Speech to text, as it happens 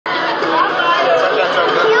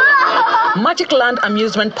Magic Land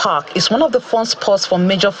Amusement Park is one of the fun spots for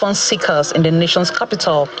major fun seekers in the nation's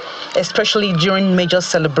capital, especially during major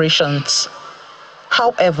celebrations.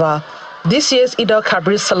 However, this year's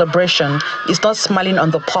El-Kabir celebration is not smiling on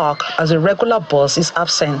the park as a regular buzz is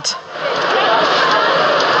absent.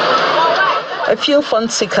 A few fun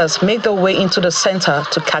seekers make their way into the center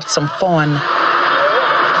to catch some fun.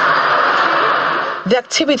 The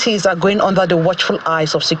activities are going under the watchful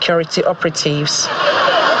eyes of security operatives.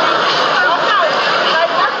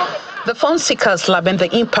 The fun seekers lament the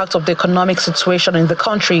impact of the economic situation in the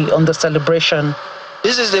country on the celebration.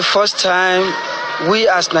 This is the first time we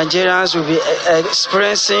as Nigerians will be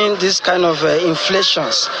experiencing this kind of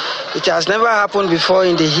inflations. It has never happened before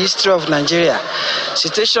in the history of Nigeria.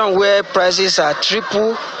 Situation where prices are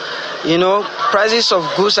triple, prices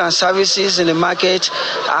of goods and services in the market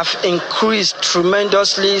have increased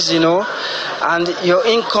tremendously, and your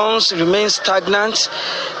incomes remain stagnant,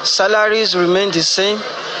 salaries remain the same.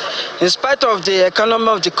 In spite of the economy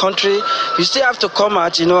of the country, you still have to come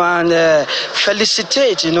out, and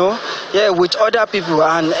felicitate, with other people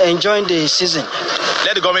and enjoying the season.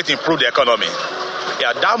 Let the government improve the economy.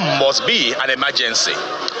 Yeah, that must be an emergency.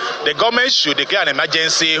 The government should declare an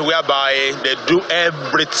emergency whereby they do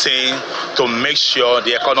everything to make sure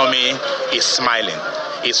the economy is smiling,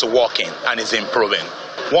 is working, and is improving.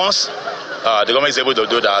 Once the government is able to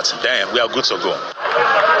do that, then we are good to go.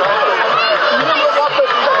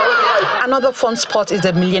 Another fun spot is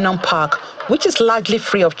the Millennium Park, which is largely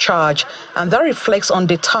free of charge, and that reflects on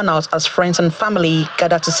the turnout as friends and family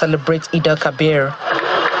gather to celebrate El-Kabir.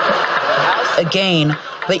 Again,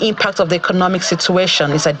 the impact of the economic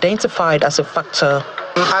situation is identified as a factor.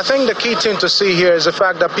 I think the key thing to see here is the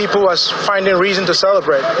fact that people are finding reason to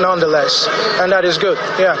celebrate nonetheless, and that is good.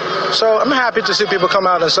 Yeah. So I'm happy to see people come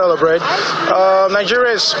out and celebrate.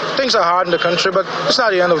 Things are hard in the country, but it's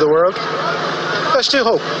not the end of the world. There's still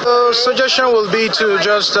hope. The suggestion will be to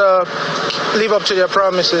just live up to their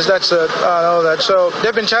promises. That's it. I know that. So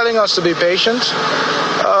they've been telling us to be patient.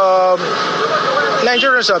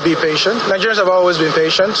 Nigerians are be patient. Nigerians have always been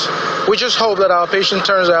patient. We just hope that our patience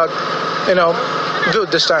turns out,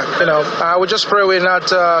 good this time. I would just pray it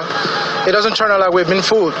doesn't turn out like we've been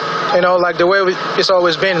fooled, like the way it's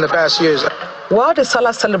always been in the past years. While the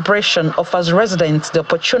Salah celebration offers residents the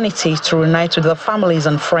opportunity to reunite with their families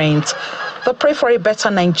and friends, they pray for a better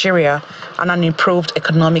Nigeria and an improved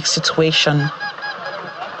economic situation.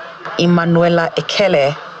 Emmanuela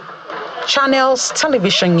Ekele, Channels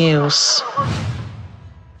Television News.